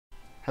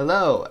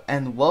Hello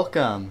and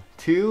welcome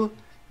to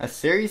a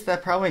series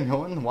that probably no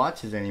one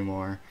watches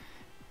anymore.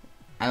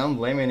 I don't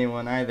blame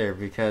anyone either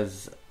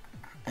because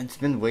it's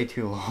been way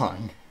too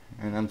long,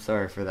 and I'm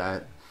sorry for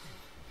that.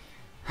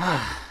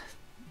 I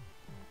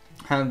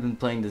haven't been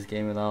playing this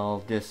game at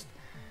all,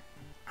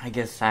 I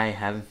guess I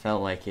haven't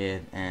felt like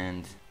it,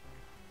 and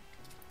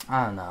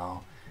I don't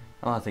know.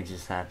 A lot of things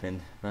just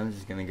happened, but I'm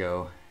just gonna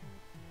go.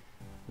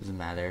 Doesn't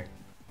matter.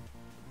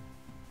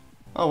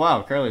 Oh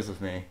wow, Curly's with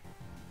me.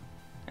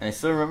 And I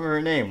still remember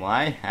her name.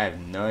 Why? I have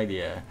no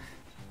idea.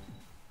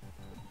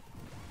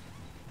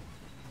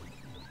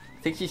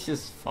 I think she's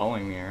just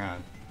following me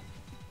around.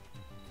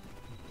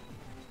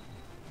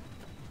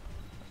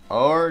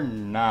 Or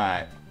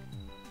not.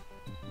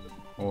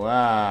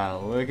 Wow,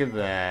 look at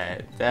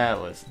that.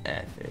 That was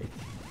epic.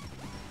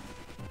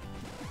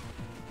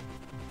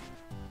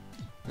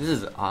 This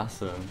is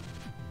awesome.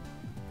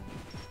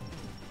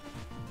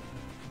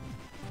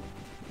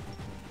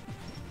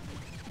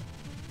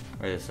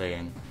 Wait a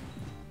second.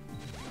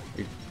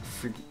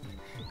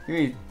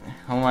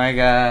 Oh my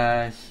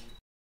gosh.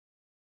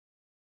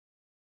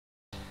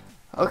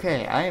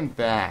 Okay, I am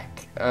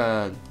back.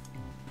 I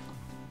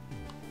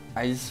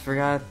just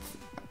forgot.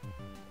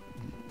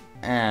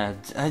 And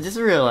I just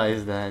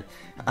realized that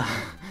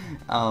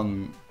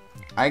I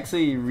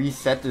actually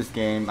reset this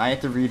game. I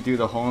had to redo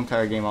the whole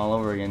entire game all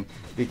over again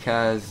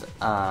because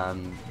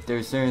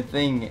there's a certain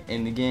thing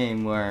in the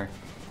game where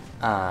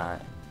to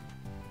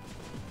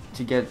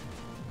get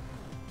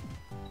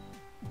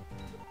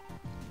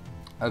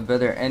a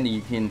better ending,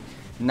 you can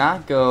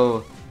not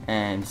go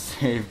and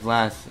save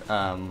Blast,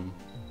 the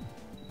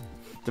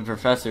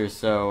professor.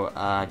 So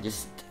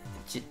just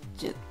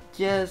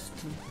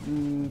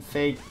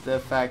fake the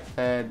fact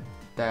that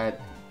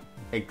that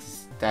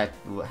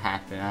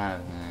happened. I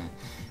don't know.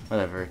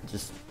 Whatever.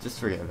 Just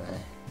forget about it.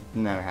 It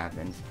never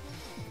happened.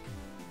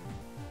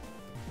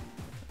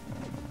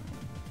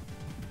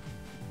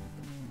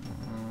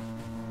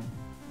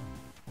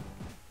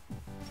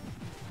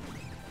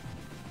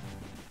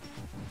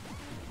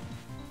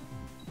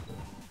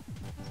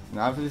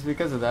 Obviously,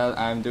 because of that,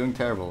 I'm doing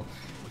terrible.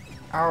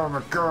 Oh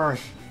my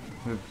gosh!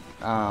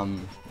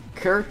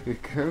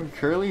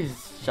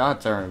 Curly's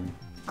shots are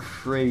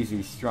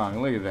crazy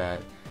strong. Look at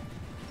that.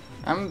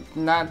 I'm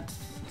not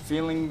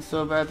feeling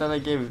so bad that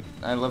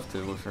I left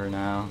it with her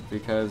now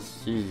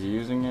because she's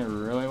using it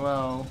really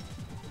well,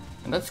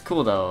 and that's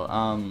cool though.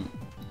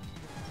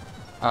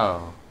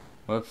 Oh,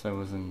 whoops! I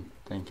wasn't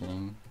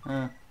thinking.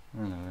 Whatever.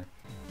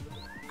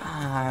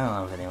 I don't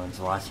know if anyone's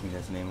watching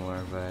this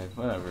anymore, but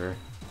whatever.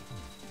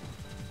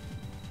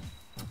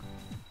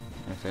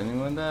 If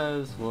anyone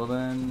does, well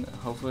then,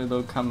 hopefully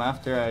they'll come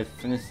after I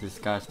finish this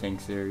gosh dang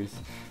series.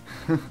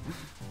 If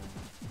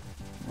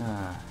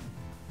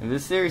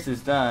this series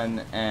is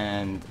done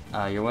and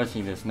you're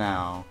watching this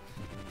now,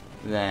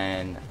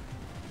 then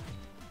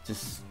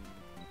just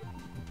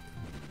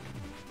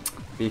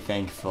be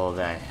thankful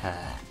that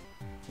I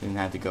didn't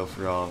have to go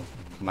through all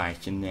my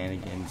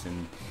shenanigans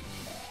and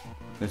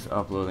this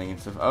uploading and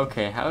stuff.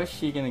 Okay, how is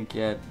she gonna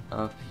get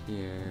up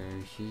here?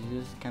 She's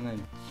just kind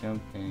of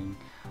jumping.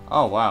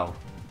 Oh wow,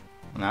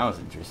 well, that was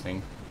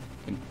interesting.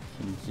 Can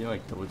she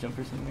like double jump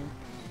or something?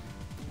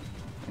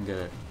 And get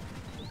it.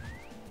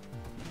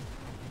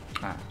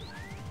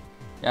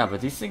 Yeah,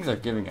 but these things are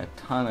giving a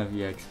ton of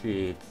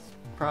EXP. It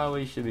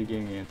probably should be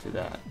giving into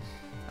that.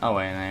 Oh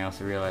wait, and I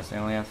also realized I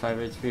only have 5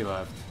 HP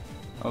left.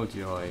 Oh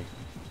joy.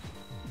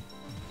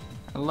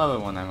 I love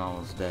it when I'm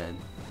almost dead.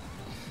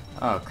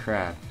 Oh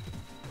crap.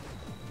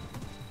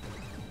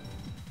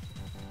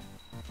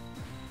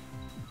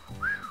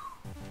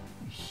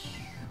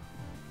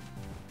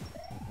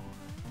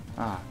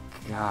 Oh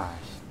gosh,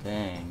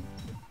 dang.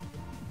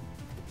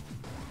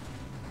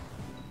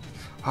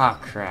 Oh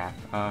crap,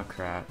 oh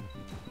crap.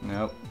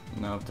 Nope,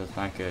 that's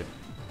not good.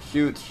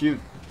 Shoot!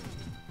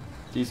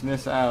 These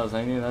missiles,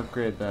 I need to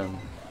upgrade them.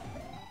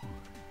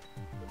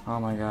 Oh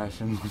my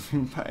gosh, I'm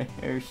losing my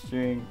hair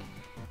string.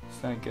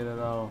 It's not good at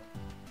all.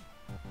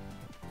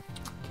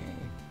 Okay.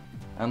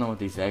 I don't know what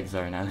these eggs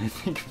are now that I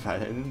think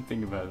about it. I didn't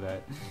think about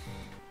that.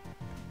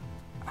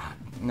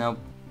 Nope,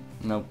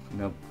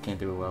 can't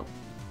do it well.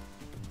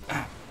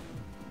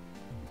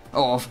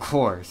 Oh, of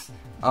course.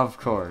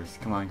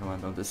 Come on,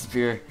 don't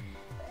disappear.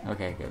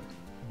 Okay, good.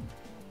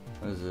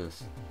 What is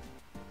this?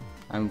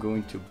 I'm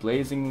going to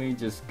blazingly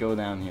just go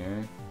down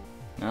here.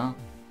 No?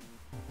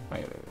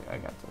 Wait, I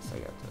got this.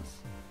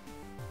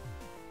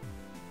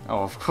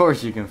 Oh, of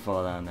course you can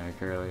fall down there,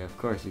 Curly. Of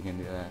course you can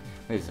do that.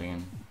 Wait a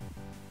second.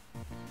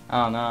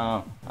 Oh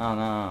no.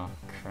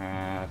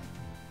 Crap.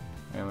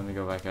 I want to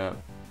go back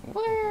up.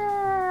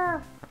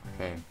 Where?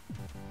 Okay.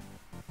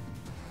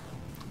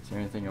 Is there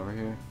anything over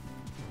here?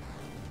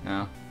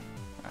 No?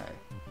 Alright.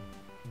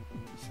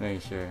 Just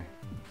making sure.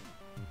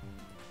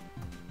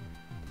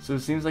 So it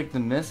seems like the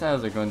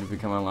missiles are going to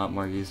become a lot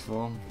more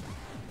useful.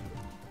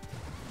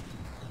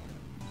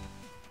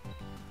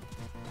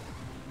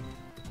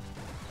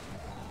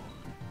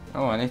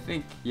 Oh, and I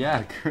think,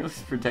 yeah,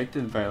 Curly's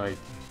protected by like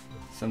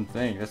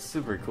something. That's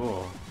super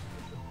cool.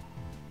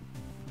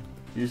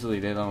 Usually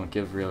they don't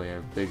give really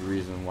a big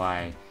reason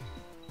why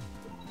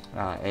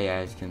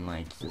AIs can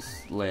like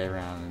just lay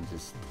around and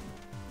just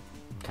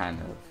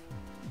kind of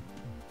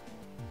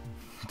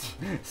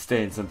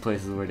stay in some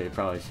places where they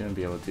probably shouldn't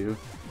be able to.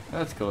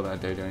 That's cool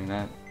that they're doing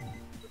that.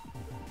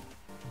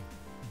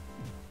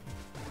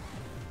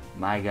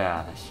 My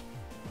gosh.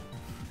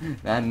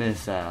 That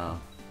missile.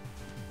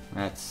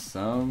 That's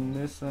some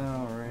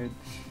missile, right?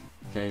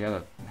 Okay, I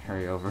gotta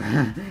hurry over.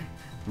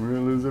 We're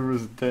gonna lose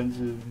everyone's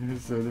attention.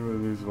 So anyone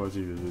who's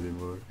watching this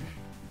anymore.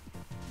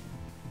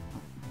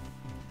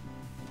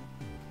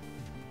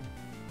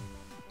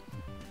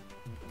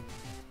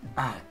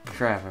 Ah,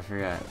 crap, I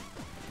forgot.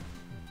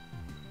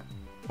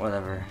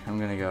 Whatever, I'm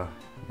gonna go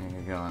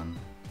on.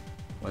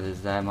 What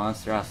is that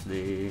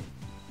monstrosity?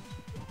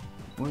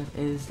 What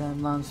is that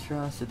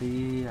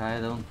monstrosity? I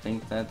don't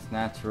think that's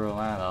natural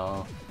at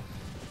all.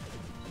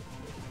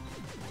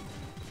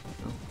 I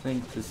don't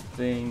think this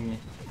thing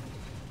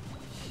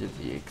should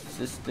be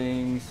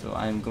existing, so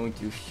I'm going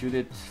to shoot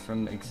it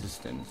from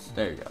existence.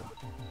 There you go.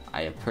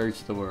 I have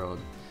purged the world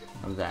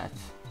of that.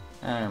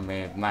 Might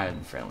have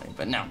been friendly,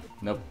 but no.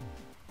 Nope.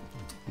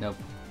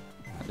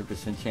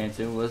 100% chance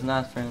it was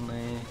not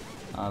friendly.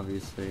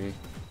 Obviously.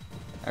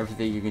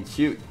 Everything you can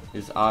shoot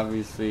is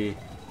obviously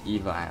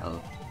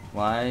evil.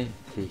 Why?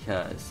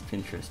 Because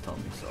Pinterest told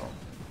me so.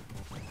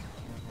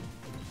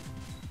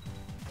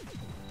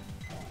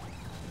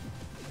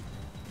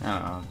 I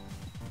don't know.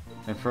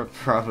 I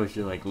probably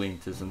should like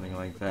link to something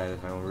like that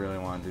if I really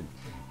wanted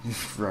to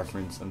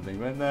reference something,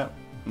 but no,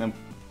 nope.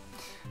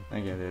 I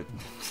get it.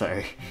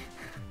 Sorry.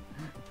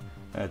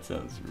 That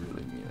sounds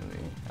really mean to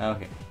me.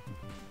 Okay.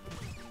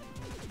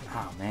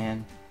 Oh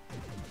man.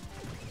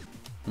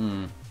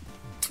 Let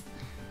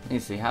me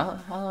see. How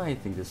do I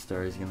think this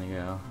story's gonna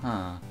go?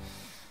 Huh.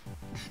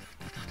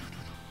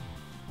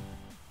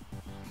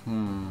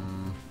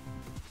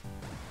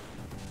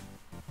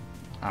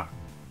 Ah,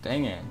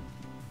 dang it.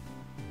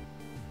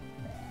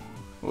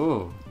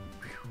 Ooh.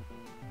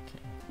 Okay.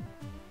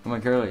 Come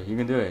on, Curly, you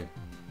can do it.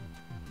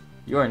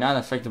 You are not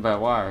affected by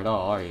water at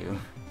all, are you?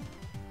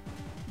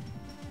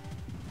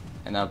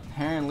 And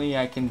apparently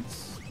I can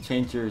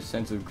change your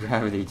sense of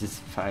gravity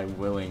just by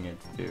willing it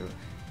to.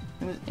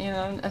 You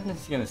know, I'm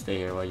just gonna stay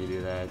here while you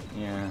do that.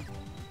 Yeah.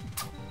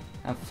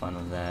 Have fun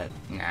with that.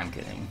 Nah, I'm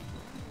kidding.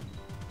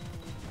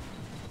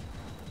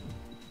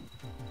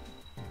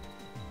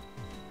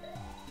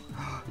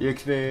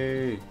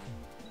 EXP!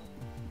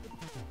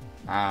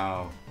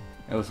 Ow.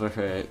 It was worth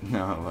it.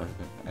 No, it wasn't.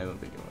 I don't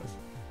think it was.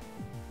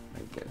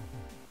 Okay.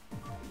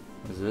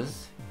 What is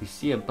this? You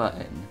see a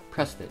button.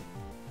 Press it.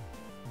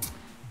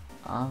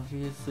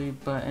 Obviously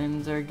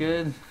buttons are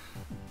good.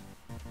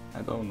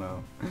 I don't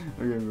know.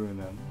 We're gonna ruin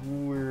them.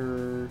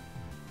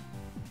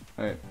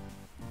 Alright.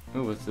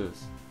 Ooh, what's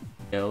this?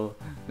 Skill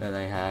that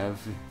I have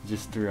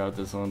just throughout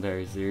this whole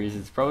entire series.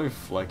 It's probably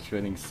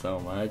fluctuating so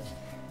much.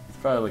 It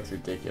probably looks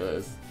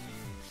ridiculous.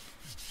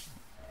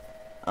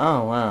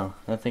 Oh wow,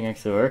 that thing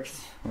actually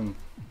works.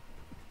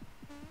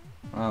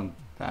 I'm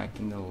back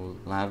in the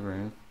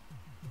labyrinth.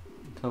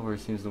 Clover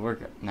seems to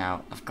work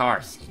now. Of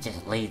course, it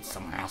just leads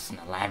somewhere else in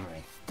the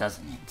labyrinth,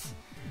 doesn't it?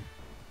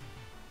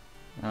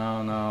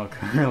 Oh no,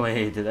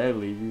 Curly, did I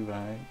leave you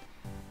behind?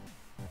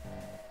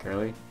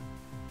 Curly?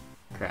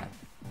 Crap.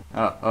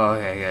 Oh,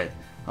 okay, good.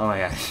 Oh my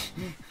gosh.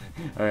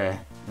 Okay,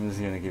 I'm just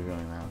gonna keep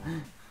going now.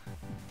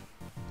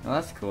 Well,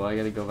 that's cool, I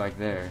gotta go back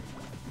there.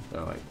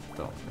 Though I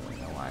don't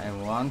really know why I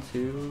want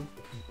to.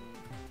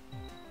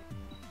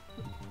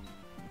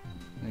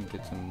 Let me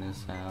get some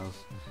missiles.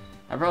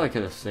 I probably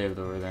could have saved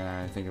over there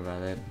now that I think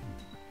about it.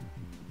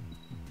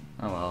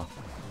 Oh well.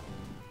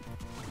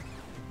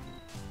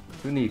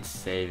 Who needs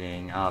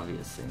saving?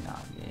 Obviously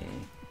not me.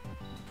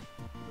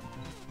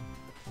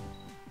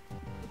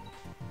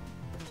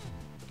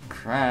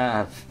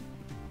 Crap!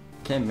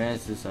 Can't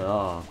manage this at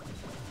all.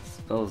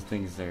 Those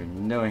things are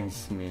annoying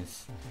me.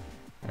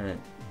 Or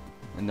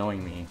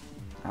annoying me.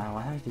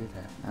 Why did I do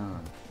that? I don't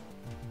know.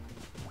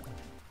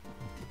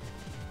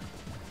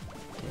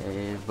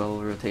 Okay,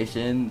 bow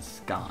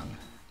rotation's gone.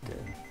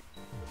 Good.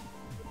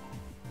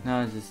 Now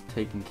I'm just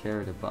taking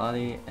care of the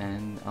body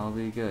and I'll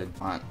be good.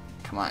 Come on.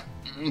 Come on.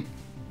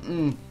 I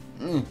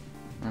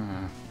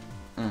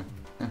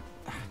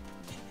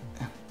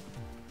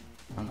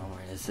don't know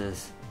where this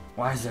is.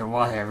 Why is there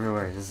water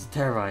everywhere? This is a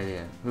terrible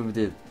idea.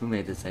 Who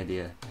made this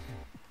idea?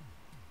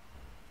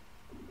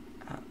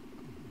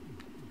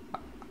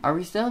 Are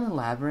we still in the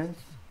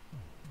labyrinth?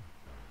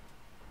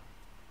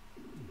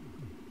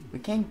 We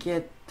can't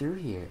get through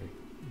here.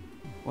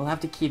 We'll have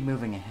to keep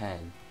moving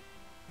ahead.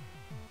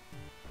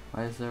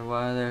 Why is there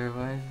water?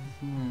 Why is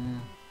this?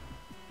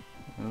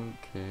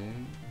 Okay.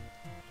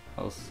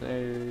 I'll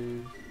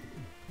save.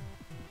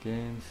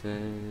 Game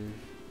save.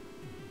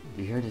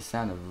 You hear the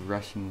sound of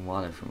rushing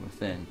water from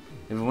within.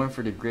 If it weren't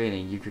for the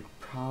grating, you could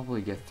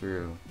probably get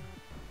through.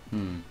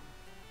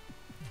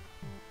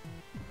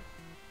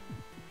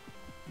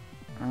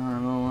 I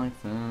don't like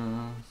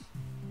this.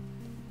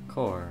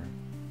 Core.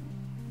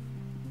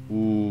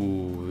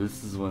 Ooh,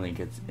 this is when it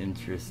gets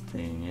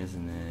interesting,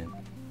 isn't it?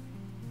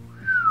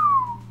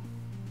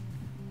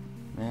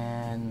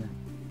 Man.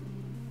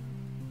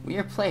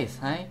 Weird place,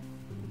 huh?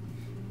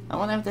 I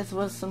wonder if this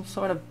was some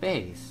sort of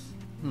base.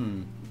 I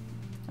don't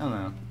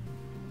know.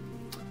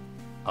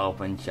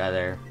 Open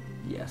shutter.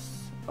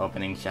 Yes.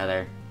 Opening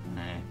shutter.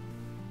 Alright.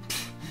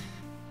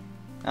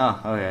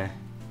 Oh, okay.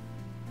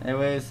 Hey,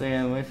 wait a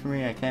second. Wait for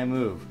me. I can't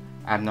move.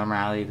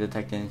 Abnormality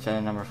detected in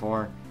shutter number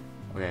 4.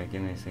 Okay,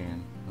 give me a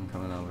second. I'm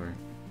coming over.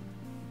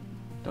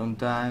 Don't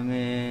die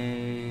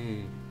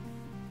me.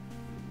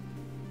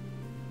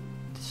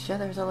 The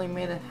shutter's only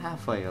made it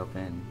halfway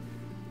open.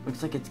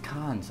 Looks like it's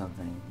caught on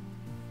something.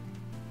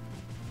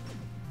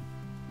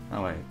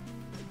 Oh wait.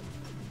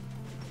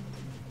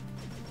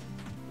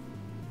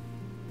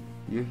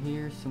 You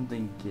hear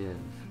something give.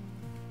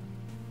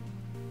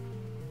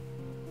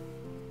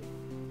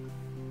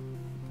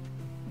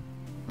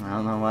 I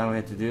don't know why we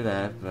had to do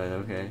that, but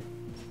okay.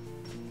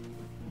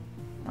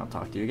 I'll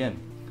talk to you again.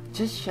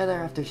 Just shutter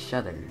after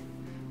shutter.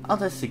 All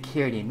the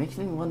security makes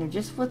me wonder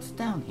just what's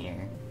down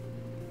here.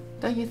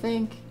 Don't you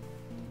think?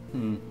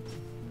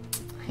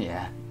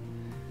 Yeah.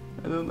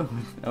 I don't know.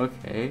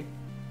 Okay.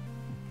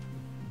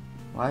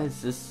 Why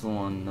is this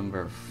one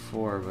number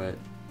 4, but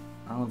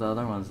all the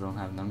other ones don't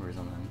have numbers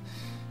on them?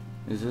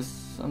 Is this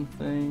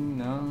something?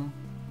 No?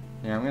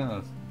 Yeah, I'm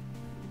gonna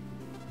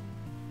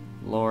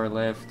lower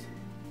lift,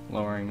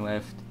 lowering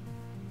lift.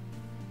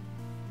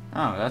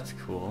 Oh, that's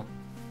cool.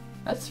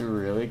 That's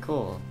really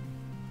cool.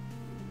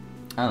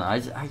 I don't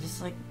know, I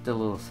just like the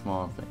little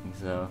small things,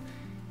 so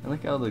I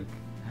like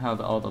how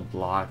all the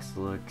blocks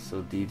look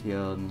so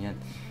detailed, and yet,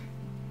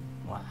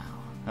 wow.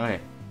 Okay,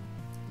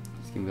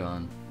 let's keep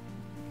going.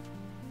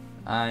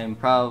 I'm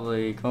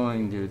probably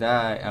going to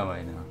die. Oh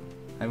wait, no.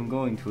 I'm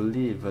going to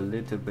live a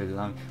little bit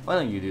long. Why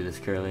don't you do this,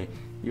 Curly?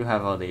 You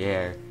have all the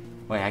air.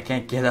 Wait, I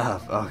can't get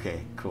up.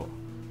 Okay, cool.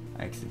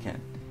 I actually can.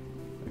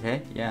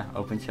 Okay, yeah,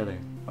 open shutter.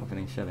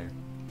 Opening shutter.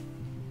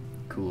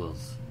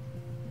 Cools.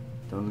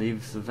 Don't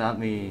leave without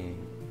me.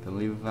 Don't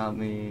leave without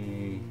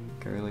me.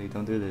 Curly,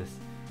 don't do this.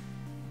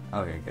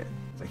 Okay, good.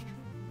 It's like,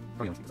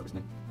 probably don't see this.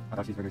 I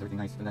thought cheeseburgers, everything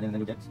nice. And then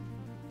you get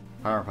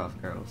Powerpuff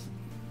Girls.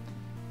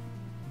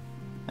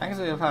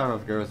 Actually, the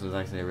Powerpuff Girls was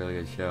actually a really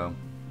good show.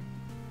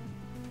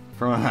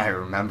 From what I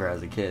remember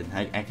as a kid.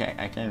 I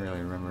can't really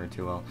remember it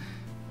too well.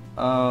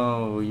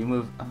 Oh, you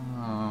move.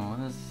 Oh, what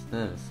is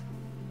this?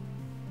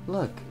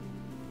 Look.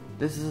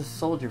 This is a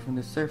soldier from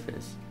the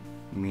surface.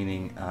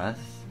 Meaning us.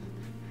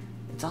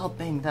 It's all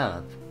banged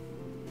up.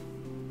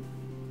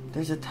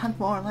 There's a ton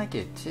more like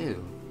it,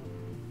 too.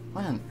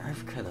 What on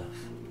earth could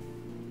have?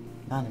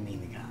 Not a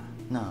Mimiga.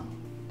 No.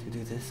 To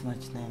do this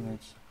much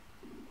damage.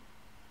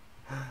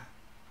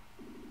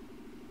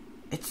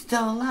 It's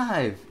still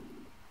alive!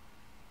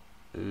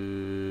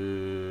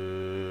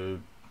 No,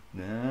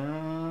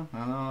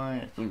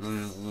 I don't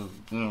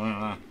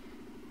know.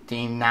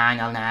 Team 9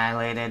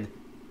 annihilated.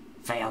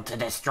 Failed to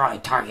destroy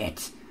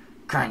targets.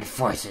 Current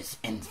forces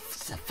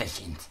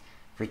insufficient.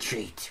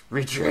 Retreat.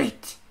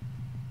 Retreat!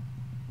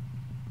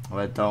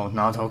 What? Don't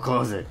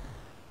close it.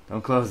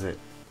 Don't close it.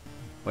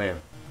 Wait.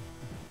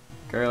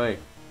 Curly.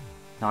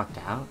 Knocked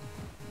out?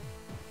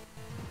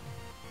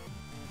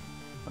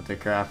 What the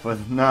crap was?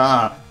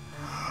 Nah!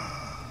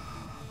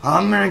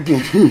 I'm gonna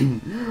get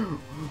in.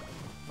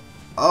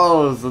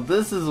 Oh, so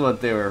this is what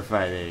they were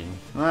fighting.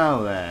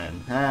 Well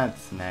then,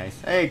 that's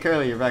nice. Hey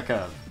Curly, you're back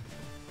up.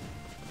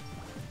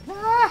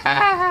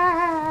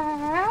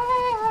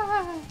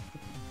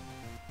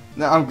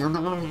 No,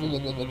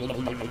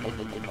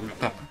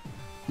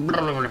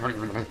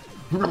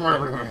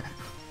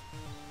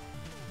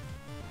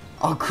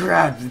 oh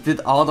crap,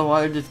 did all the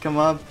water just come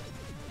up?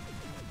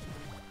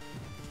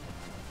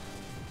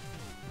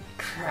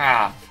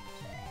 Crap.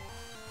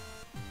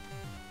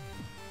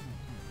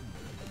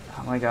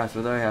 Oh my gosh,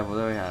 what do I have? What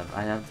do I have?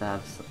 I have to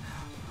have some...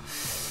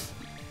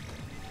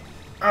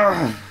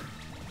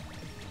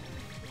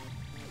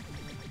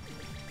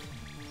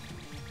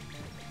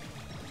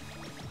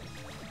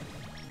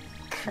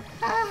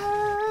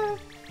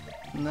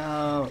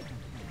 No.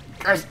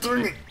 Guys,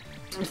 turn it!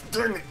 Just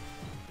turn it!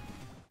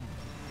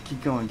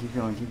 Keep going, keep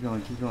going, keep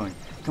going, keep going.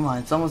 Come on,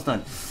 it's almost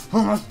done.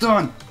 Almost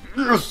done!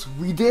 Yes!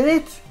 We did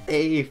it!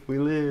 Hey, we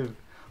live.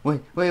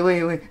 Wait. No,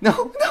 not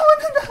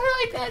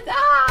like that!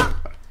 Ah!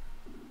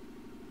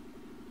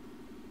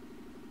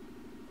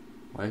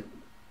 What?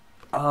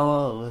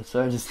 Oh, let's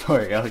start the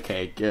story.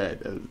 Okay,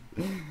 good.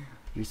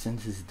 Your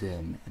senses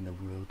dim and the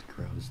world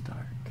grows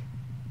dark.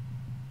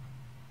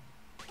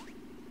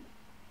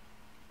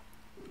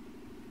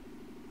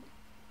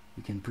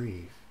 You can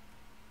breathe.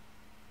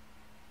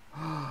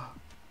 No!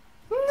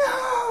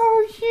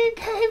 She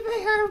gave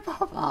me her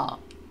bubble!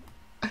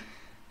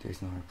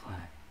 There's no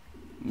reply.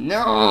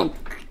 No!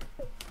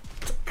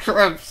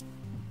 Crips!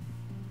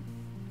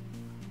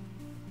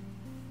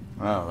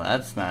 Well,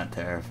 that's not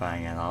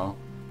terrifying at all.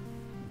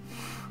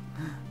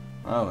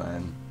 Well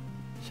then,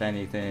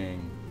 shiny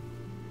thing.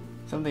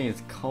 Something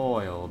is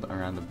coiled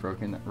around the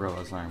broken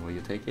robot's arm. Will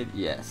you take it?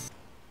 Yes.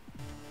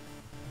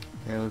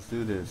 Okay, let's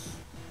do this.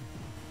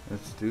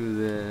 Let's do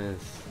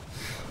this.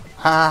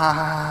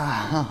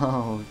 Ah!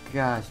 Oh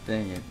gosh,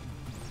 dang it.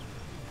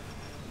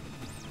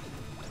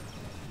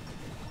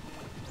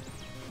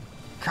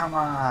 Come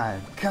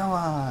on! Come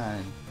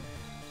on!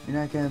 You're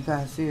not getting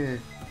past here.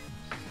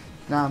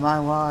 Not my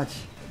watch.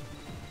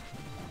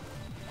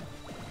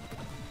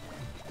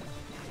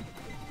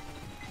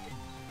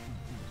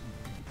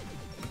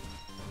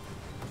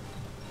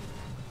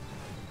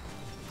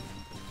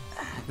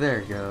 There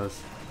it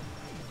goes.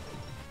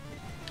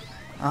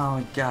 Oh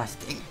my gosh,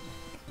 dang it.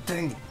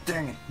 Dang it,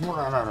 dang it.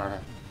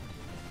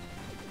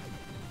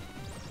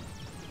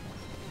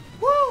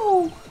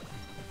 Woo!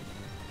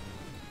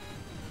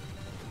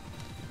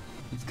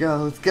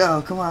 Let's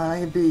go, come on, I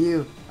can beat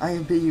you. I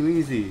can beat you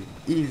easy,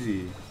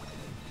 easy.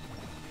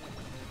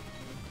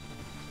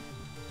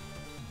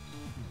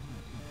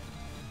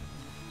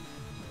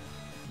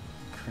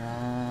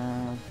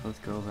 Crap, let's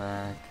go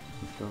back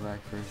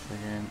for a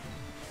second.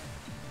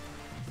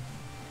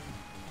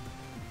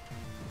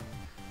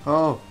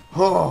 Oh,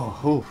 oh,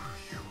 oh.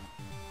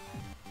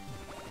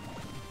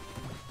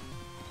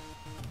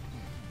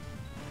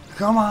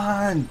 Come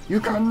on! You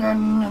got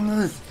nothing on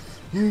this!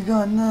 You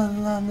got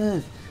nothing on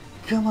this!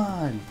 Come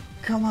on!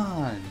 Come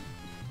on!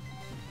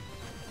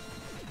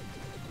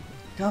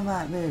 Come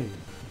at me!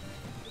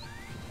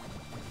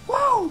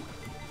 Woo!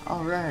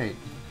 Alright.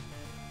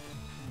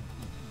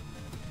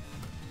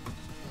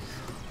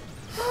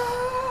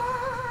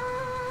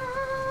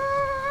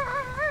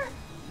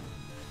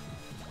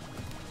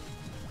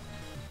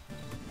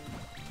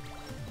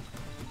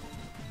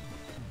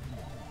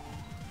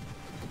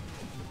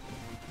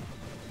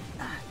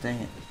 Dang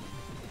it.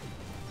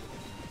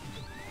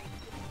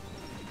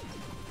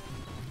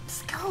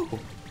 Let's go!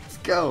 Let's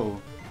go!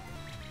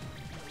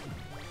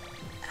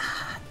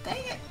 Ah,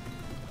 dang it!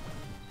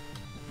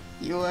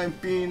 You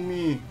ain't beating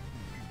me!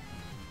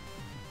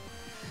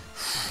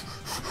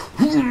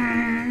 We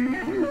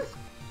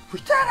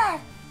did it!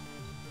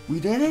 We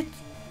did it?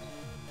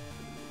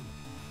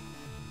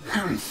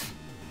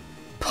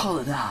 Pull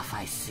it off,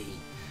 I see.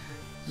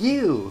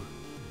 You're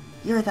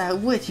that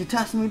witch who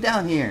tossed me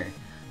down here!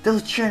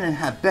 Those children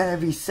had better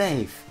be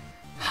safe.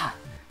 Ha!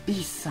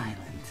 Be silent.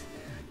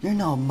 You're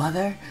no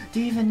mother. Do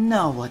you even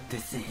know what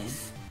this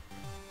is?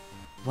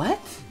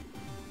 What?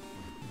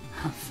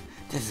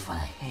 This is what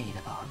I hate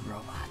about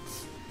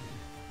robots.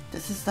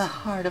 This is the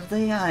heart of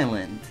the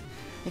island.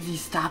 If you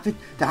stop it,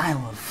 the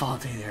island will fall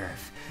to the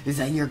earth. Is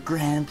that your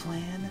grand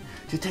plan?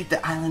 To take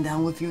the island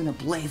down with you in a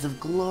blaze of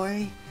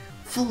glory?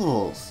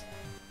 Fools!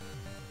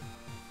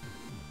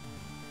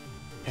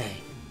 Hey,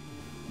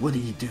 what are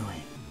you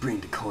doing? Bring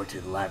the core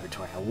to the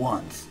laboratory at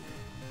once.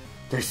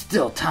 There's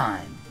still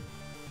time.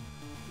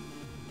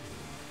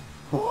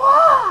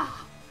 Wah!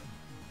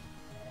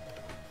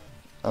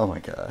 Oh my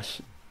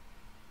gosh.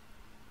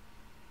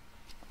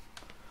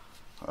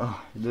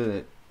 Oh, you did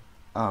it.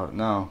 Oh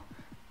no.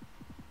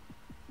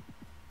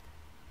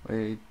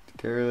 Wait,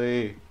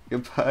 Curly.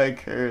 Goodbye,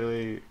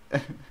 Curly.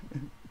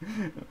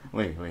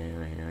 wait,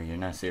 you're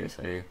not serious,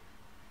 are you?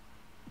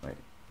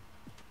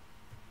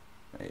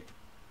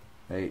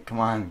 Wait, come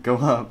on, go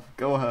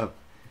up.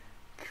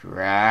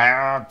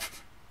 Crap!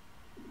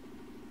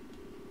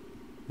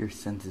 Your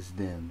sense is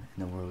dim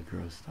and the world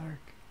grows dark.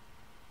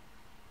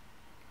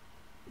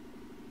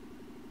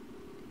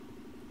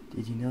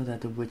 Did you know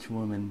that the witch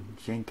woman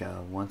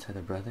Jenka once had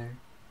a brother?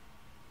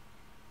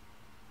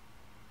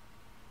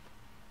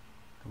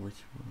 The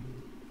witch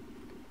woman.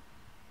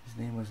 His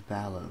name was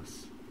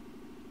Balos.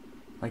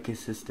 Like his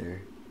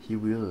sister, he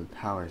wielded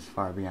powers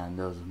far beyond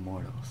those of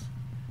mortals.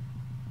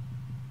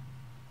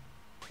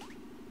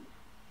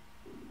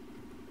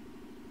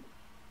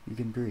 You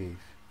can breathe.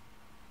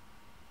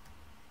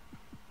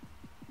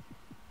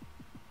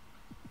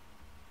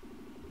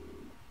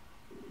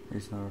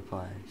 There's no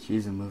reply. She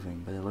isn't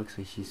moving, but it looks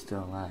like she's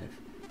still alive.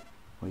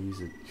 We'll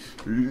use it.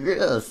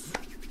 Yes!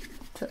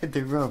 Tied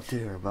the rope to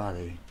her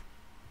body.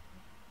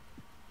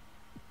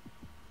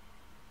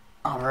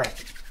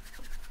 Alright.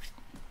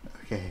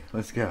 Okay,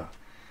 let's go.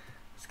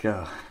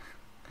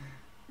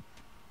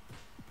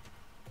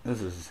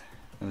 This is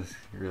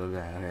really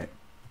bad, alright.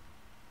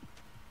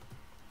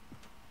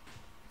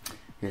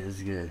 Yeah, this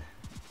is good.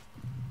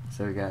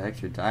 So we got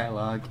extra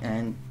dialogue,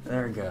 and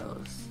there it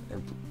goes. It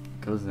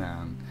goes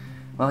down.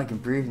 Well, I can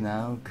breathe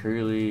now.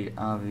 Curly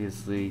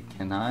obviously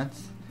cannot.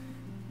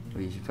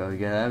 We should probably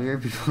get out of here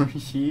before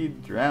she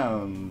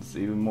drowns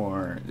even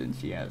more than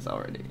she has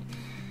already.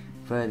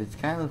 But it's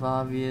kind of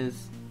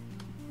obvious.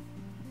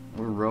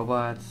 We're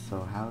robots,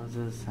 so how is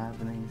this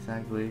happening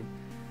exactly?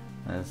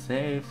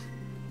 Saved?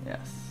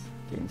 Yes.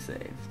 Game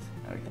saved.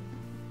 Okay.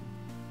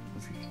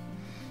 Let's see.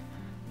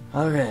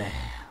 Okay.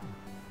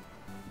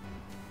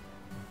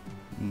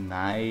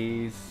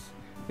 Nice.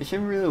 I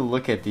should really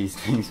look at these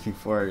things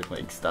before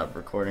I stop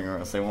recording, or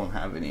else I won't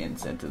have any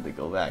incentive to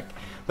go back.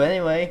 But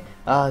anyway,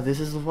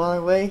 this is the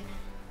Water Way.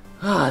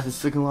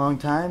 This took a long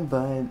time,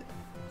 but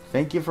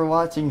thank you for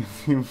watching.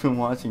 If you've been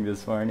watching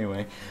this far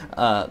anyway.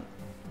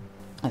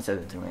 I said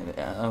it to me.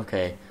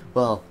 Okay.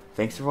 Well,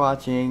 thanks for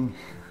watching.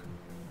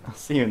 I'll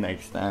see you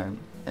next time,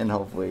 and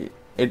hopefully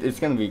it's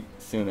gonna be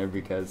sooner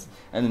because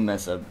I didn't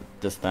mess up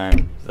this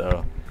time.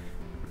 So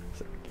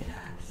yeah.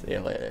 See you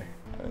later.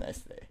 Have a nice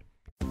day.